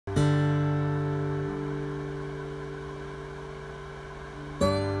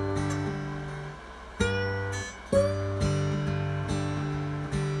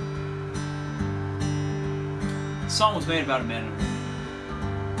song was made about a man and a woman.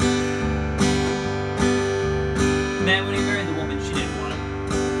 The man, when he married the woman, she didn't want him.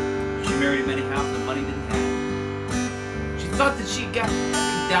 She married him anyhow for the money that he had. She thought that she got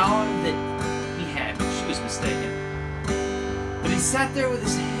every dollar that he had, but she was mistaken. But he sat there with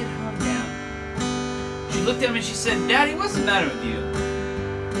his head hung down. She looked at him and she said, "Daddy, what's the matter with you?"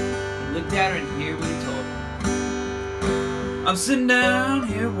 He looked at her and heard what he told her. "I'm sitting down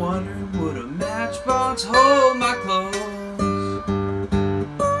here wondering, would a matchbox hold my clothes?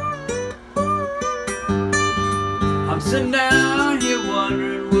 I'm sitting down here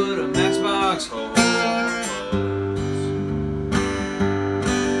wondering, would a matchbox hold my clothes?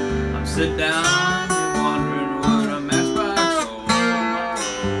 I'm sitting down here wondering, would a matchbox hold my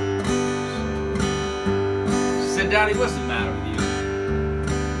clothes?" She said, "Daddy, what's the matter with you?"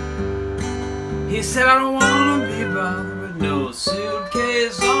 He said, "I don't want to be bothered with no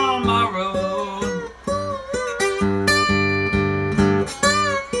suitcase on my road.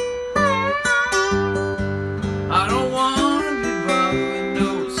 I don't want to be bothered with no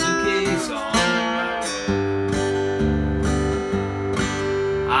suitcase on my road.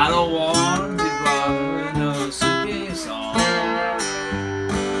 I don't want to be bothered with no suitcase on my road."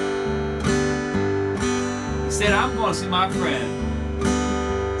 He said, "I'm going to see my friend.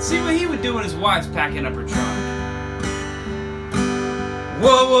 See what he would do when his wife's packing up her trunk."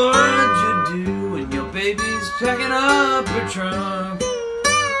 "What would you do when your baby's packing up her trunk?"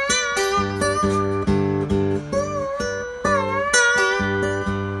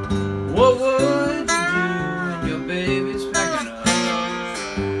 "What would you do when your baby's packing up her trunk?"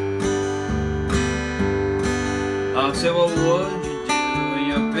 I said, "What would you do when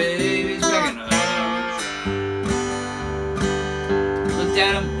your baby's packing up her trunk?" Looked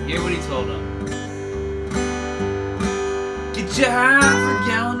at him, hear what he told him. "Get your half a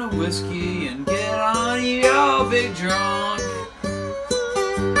gallon of whiskey and get on your big drunk.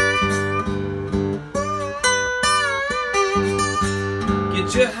 Get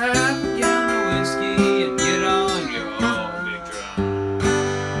your half a gallon of whiskey and get on your big drunk.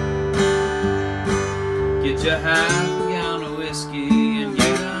 Get your half a gallon of whiskey and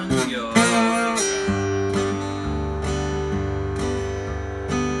get on your big drunk."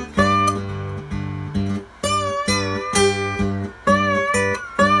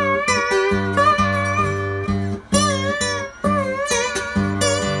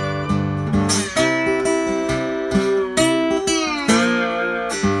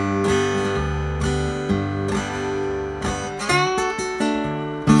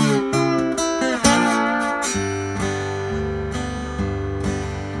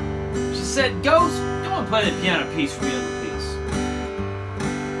 She said, "Ghost, come and play the piano piece for me, little piece."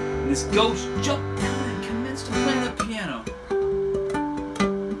 And this ghost jumped down and commenced to play the piano.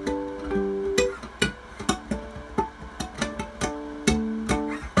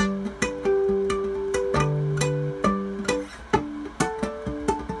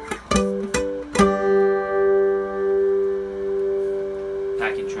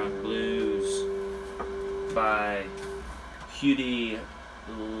 Packin' Trunk Blues by Hudie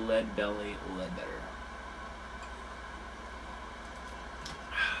Ledbetter.